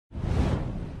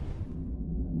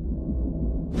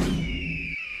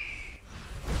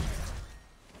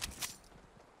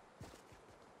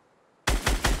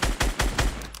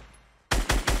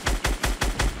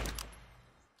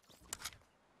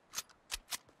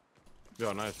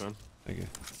Yo, nice, man. Thank you.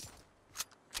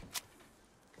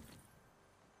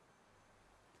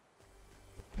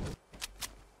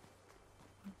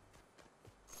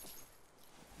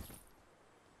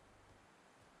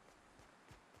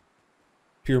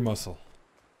 Pure muscle.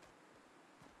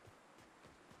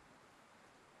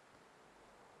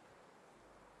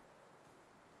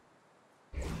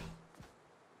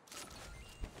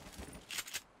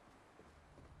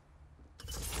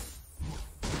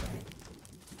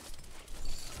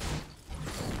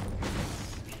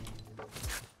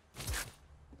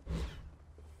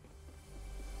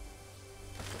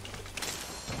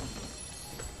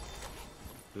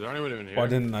 Is there anyone even here? Why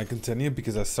didn't I continue?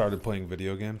 Because I started playing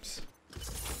video games.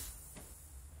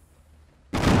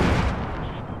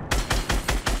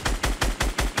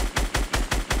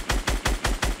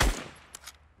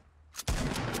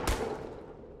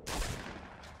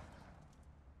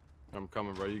 I'm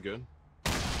coming, bro. You good?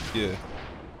 Yeah.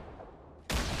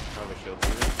 I have a shield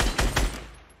for you.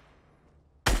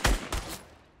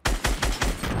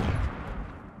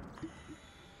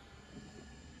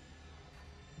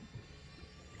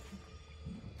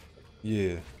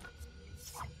 Yeah.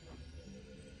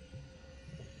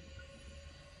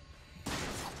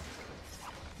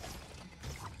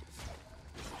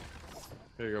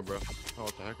 Here you go, bro. Oh,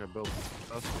 what the heck? I built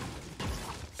us.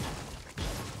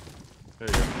 There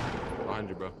you go. Behind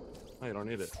you, bro. No, you don't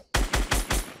need it.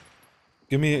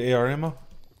 Give me AR ammo.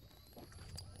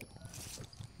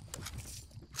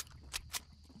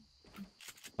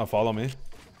 Now follow me.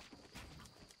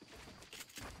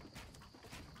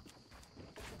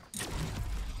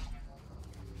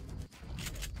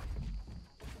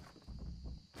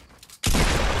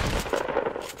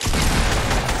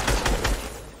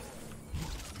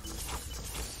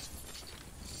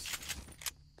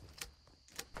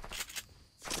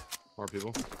 More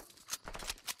people.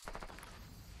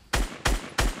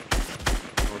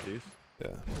 Northeast. Yeah.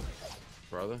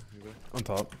 Brother, you good? On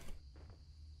top.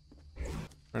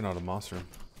 Ran out of moss room.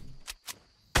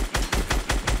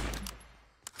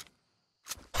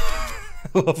 I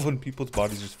love when people's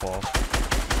bodies just fall.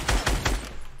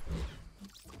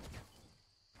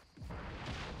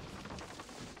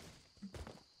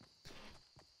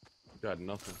 Got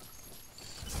nothing.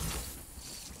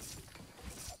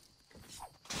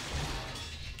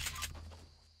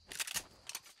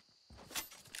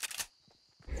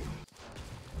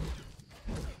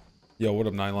 Yo, what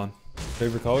up, Nylon?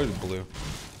 Favorite color is blue.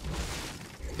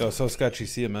 Yo, so sketchy.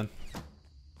 See ya, man.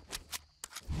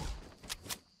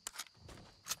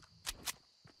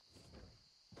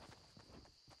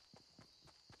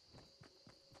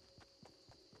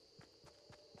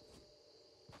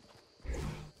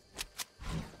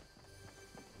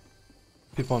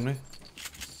 People on me.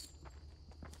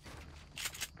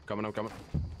 Coming, I'm coming.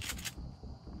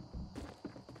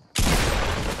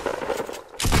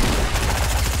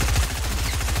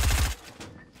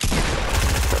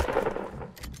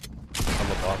 On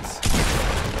the box.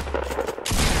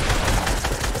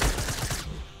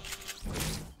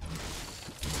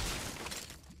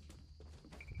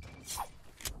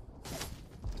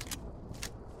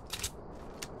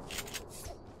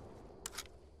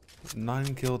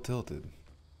 Nine kill tilted.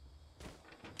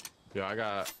 Yeah, I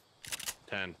got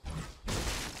 10.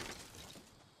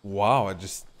 Wow, I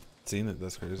just seen it.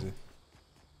 That's crazy.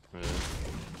 Yeah.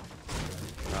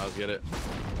 Now let's get it.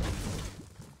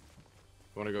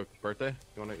 You wanna go birthday?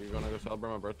 You wanna go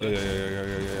celebrate my birthday?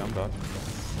 Yeah. I'm done.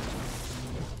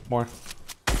 More.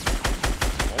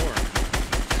 More.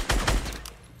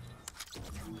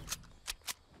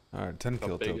 All right, 10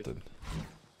 kill big is- tilted.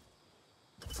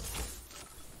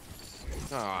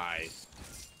 Nice.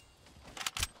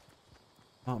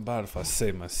 Not bad if I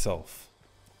say myself.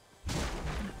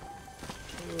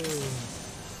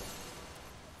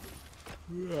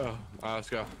 Yeah. Let's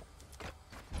go.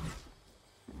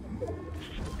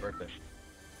 Birthday.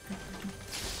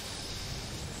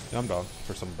 Yeah, I'm down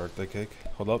for some birthday cake.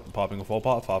 Hold up, popping a full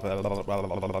pot. Pop it.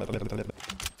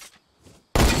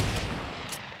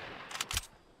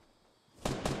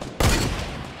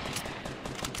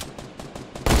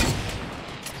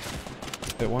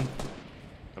 Hit one.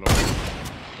 I don't know.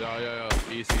 Yeah.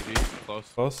 East. Close.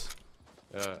 Close.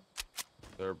 Yeah.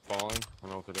 They're falling. I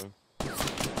don't know what they're doing.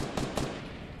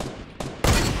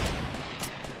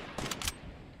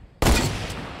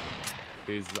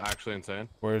 He's actually insane.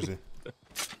 Where is he?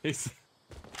 He's...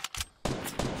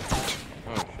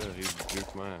 Oh shit, he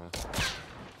juked my ass.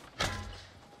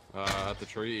 At the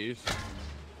tree east.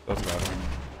 That's bad.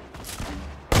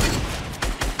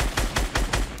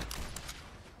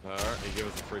 Alright, he gave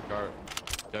us a free cart.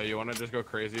 Yo, you want to just go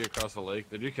crazy across the lake?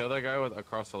 Did you kill that guy with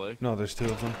across the lake? No, there's 2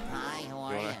 of them. Hi, how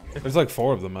are you? There's like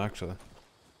 4 of them actually.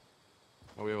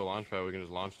 Oh, we have a launch pad. We can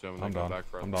just launch them and I'm then come down. back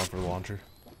for us. I'm down for the launcher.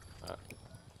 Alright.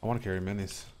 I want to carry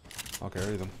minis. I'll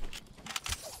carry them.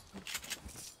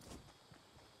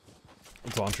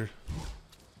 It's launcher.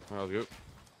 That was good.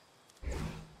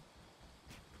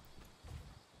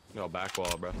 Yo, back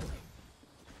wall, bro.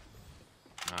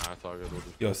 Nah, that's all good. We'll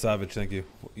just... Yo, Savage, thank you.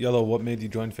 Yellow, what made you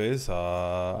join FaZe?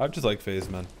 I just like FaZe,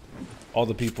 man. All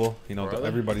the people, you know, Really?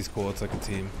 everybody's cool. It's like a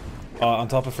team. On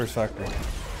top of First Factory.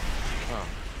 Oh.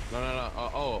 No.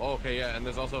 Oh, okay, yeah. And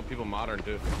there's also people modern,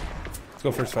 too. Let's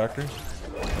go First Factory.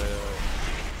 They're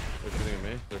shooting at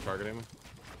me. They're targeting me.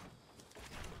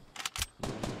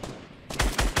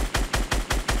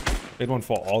 Made one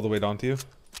fall all the way down to you.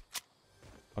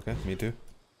 Okay, me too.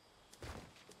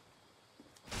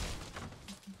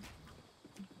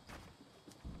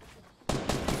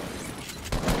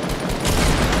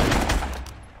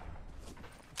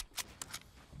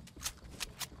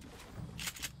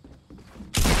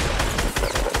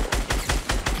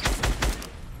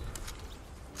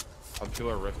 Two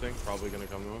are rifting, probably gonna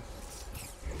come to us.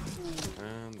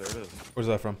 And there it is. Where's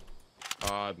that from?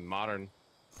 Modern.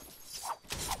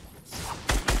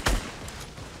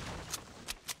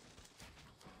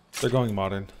 They're going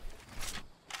modern.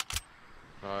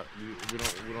 We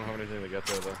don't have anything to get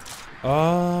there though.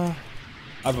 I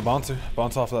have a bouncer.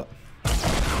 Bounce off that.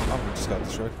 Oh, we just got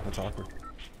destroyed. That's awkward.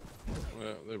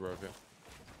 Yeah, they broke it.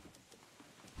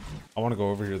 I want to go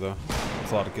over here though.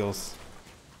 It's a lot of kills.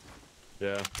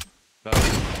 Yeah.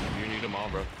 You need them all,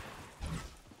 bro.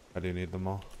 I do need them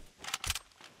all.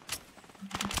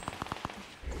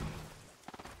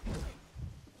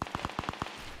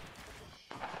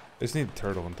 I just need a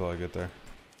turtle until I get there.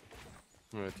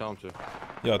 Alright, tell them to.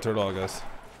 Yeah, turtle, I guess.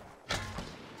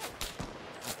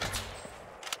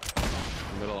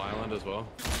 Middle island as well.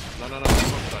 No.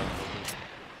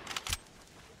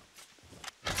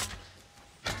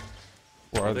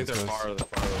 Where I are think these they're guys? far.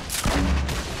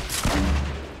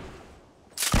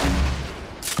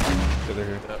 Yeah, they're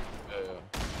here. Yeah.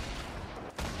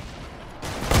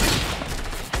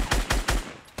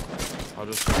 I'll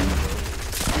just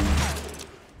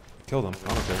Kill them. I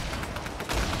don't care.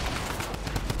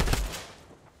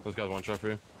 those guys one shot for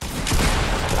you.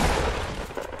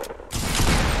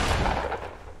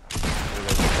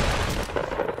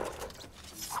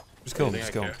 Just kill them. Anything Just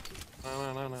I kill them.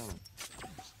 care? No.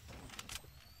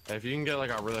 Hey, if you can get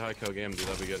like a really high kill game, dude,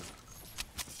 that'd be good.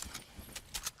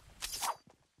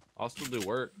 I'll still do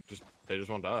work. They just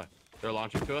won't die. They're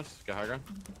launching to us. Get high ground.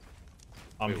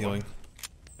 I'm Wait, healing.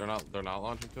 What? They're not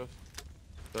launching to us.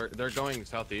 They're going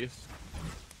southeast.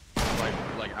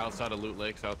 Like outside of Loot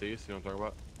Lake, southeast. You know what I'm talking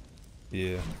about?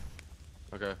 Yeah.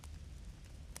 Okay.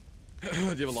 Do you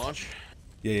have a launch?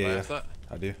 Yeah. Ask that?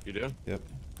 I do. You do? Yep.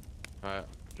 Alright.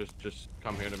 Just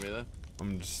come here to me then.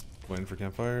 I'm just waiting for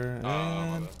campfire,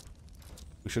 My and bad.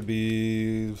 we should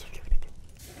be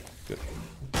good.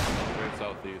 Straight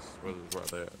southeast, where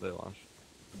they launched.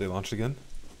 They launched again.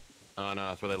 No,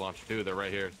 that's where they launched too. They're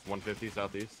right here. 150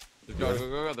 southeast. Just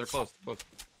go. They're close.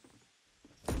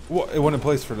 What? It went in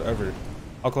place forever.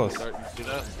 How close? You see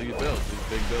that? These builds. These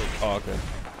big builds. Oh, okay.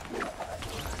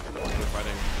 They're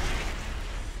fighting.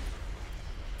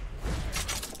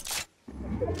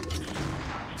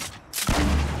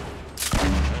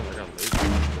 Man, they got lasers.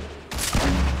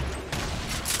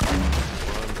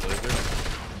 One laser.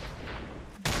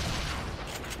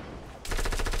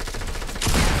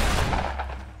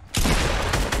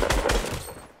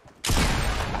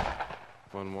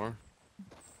 One more.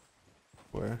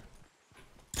 Where?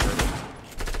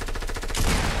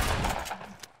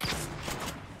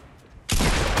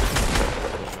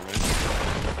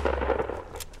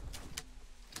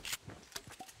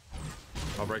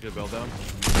 I'll break his belt down.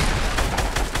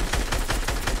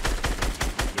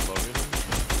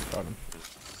 Got him.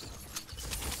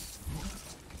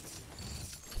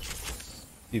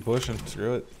 Keep pushing.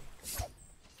 Screw it.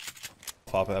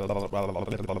 Pop it.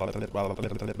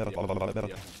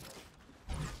 Yeah.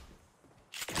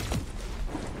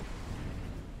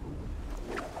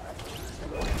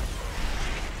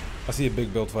 I see a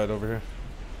big build fight over here.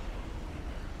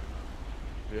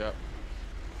 Yeah.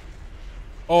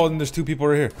 Oh, and there's 2 people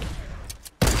right here.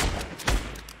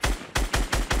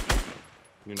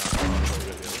 You're not going to go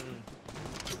get the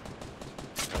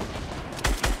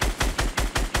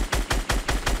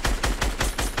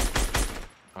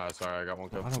other. Sorry, I got one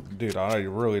kill. Dude, I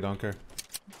really don't care.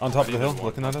 On top of the hill,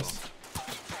 looking at us.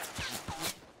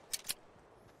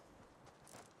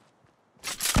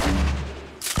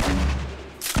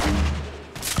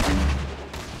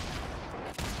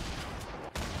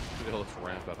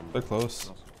 they're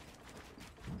close.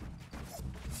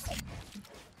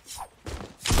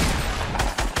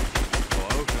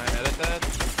 Hello, can I edit that?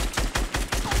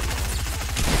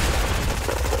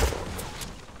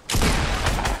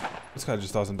 This guy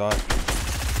just doesn't die.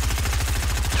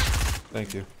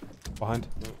 Thank you. Behind.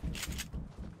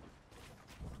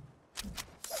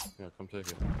 Yeah, come take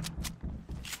it.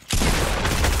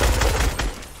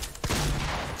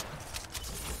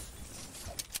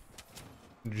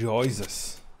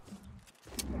 Jesus.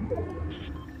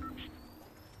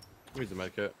 Use the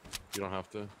med kit. You don't have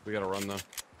to. We gotta run though.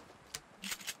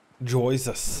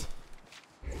 Jesus.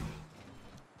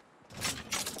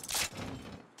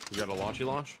 You got a launchy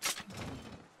launch?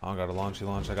 I don't got a launchy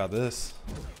launch. I got this.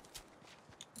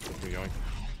 Where you going?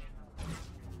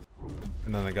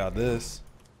 And then I got this.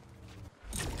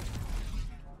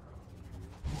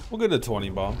 We'll get a 20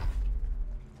 bomb.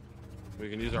 We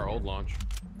can use our old launch.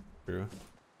 True.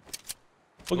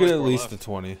 We'll get Only at 4 least left. a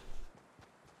 20.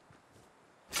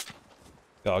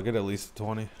 Yeah, I'll get at least a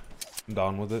 20. I'm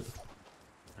down with it.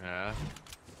 Yeah.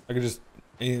 I could just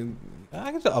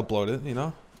I could just upload it, you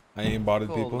know? I aimbotted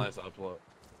A little people. nice upload.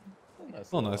 A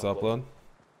little nice upload.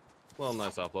 A little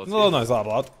nice upload. A little nice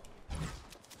upload.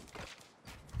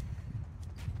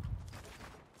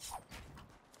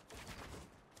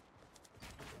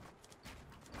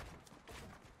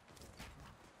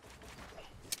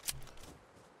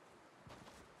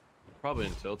 Probably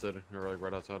in Tilted, or like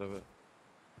right outside of it.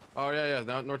 Oh yeah, yeah,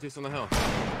 down northeast on the hill.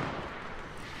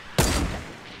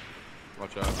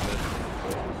 Watch out.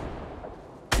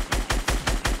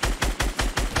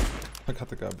 I got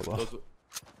the guy below. Those,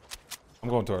 I'm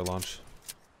going to our launch.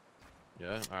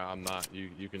 yeah, I'm not. You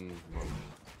can.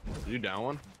 Did you down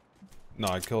one? No,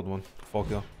 I killed one. Full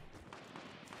kill.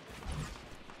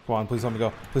 Come on, please let me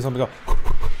go. Please let me go.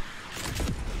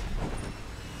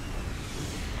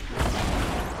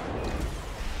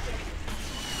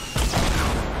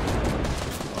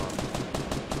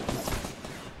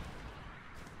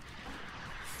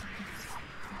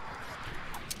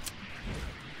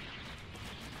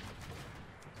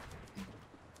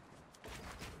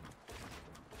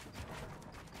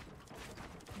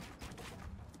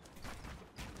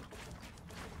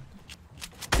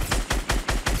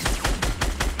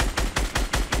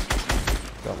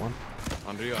 Got one.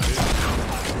 Under you, under you.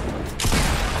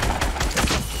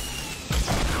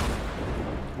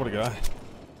 What a guy.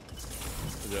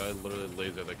 Yeah, I literally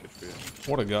laser that kid for you.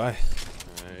 What a guy.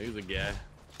 He's a guy.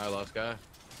 I lost guy.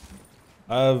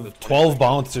 I have 12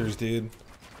 bouncers, dude.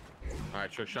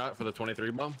 Alright, trick shot for the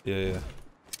 23 bomb. Yeah, yeah.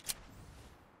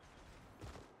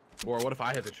 Or what if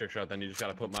I hit the trick shot, then you just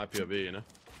gotta put my POV, you know?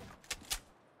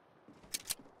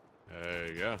 There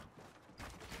you go.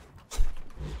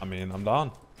 I mean, I'm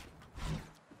down.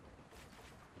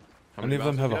 How Any of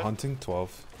them bounces have you a got? hunting?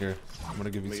 12. Here, I'm gonna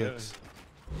give you Let me get 6.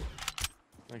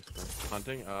 Thanks, bro.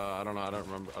 Hunting? I don't know. I don't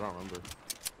remember.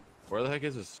 Where the heck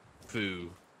is this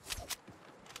foo?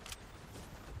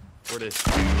 Where this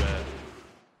foo at?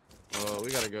 Oh,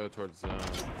 we gotta go towards. No,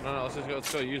 let's just go.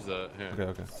 Let's go use that. Here. Okay,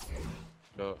 okay.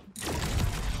 Go.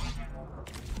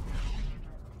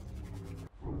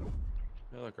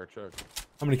 Yeah, look, our truck.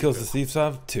 How many kills does Thieves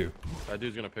have? 2. That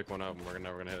dude's gonna pick one up, and we're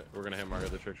never gonna hit it. We're gonna hit Mario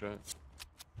the trick shot.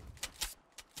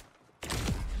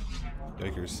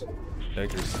 Yakers.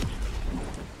 Yakers.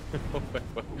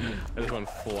 I just went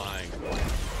flying.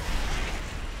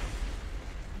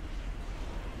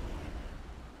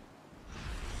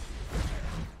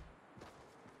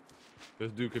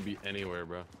 This dude could be anywhere,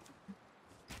 bro.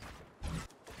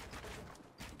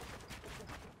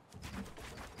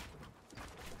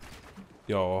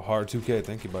 Yo, hard 2K.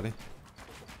 Thank you, buddy.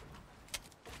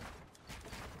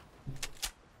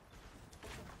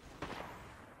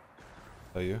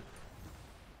 That you?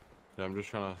 Yeah, I'm just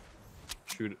trying to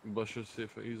shoot bushes, see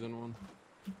if he's in one.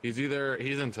 He's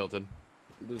in tilted.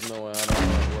 There's no way. I don't know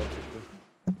what to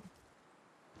do.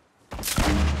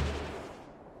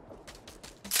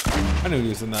 I knew he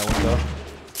was in that window.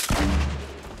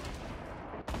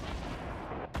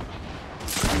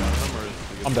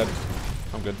 I'm dead.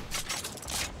 I'm good.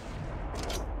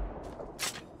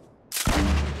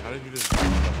 How did you just jump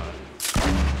so high?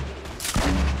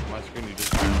 My screen, you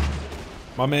just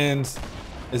bounced. My man's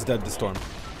is dead to storm.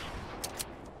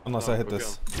 Unless I hit go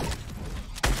this.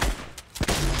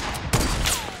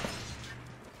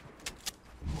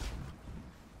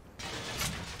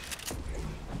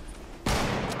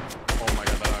 Oh my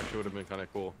god, that actually would have been kind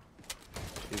of cool.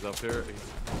 He's up here.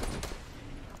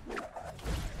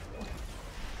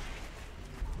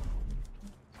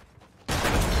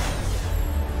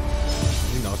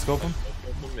 You know, scope him?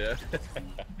 Yeah.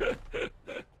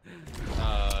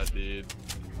 Ah, dude.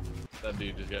 That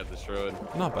dude just got destroyed.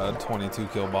 Not bad. 22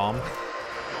 kill bomb.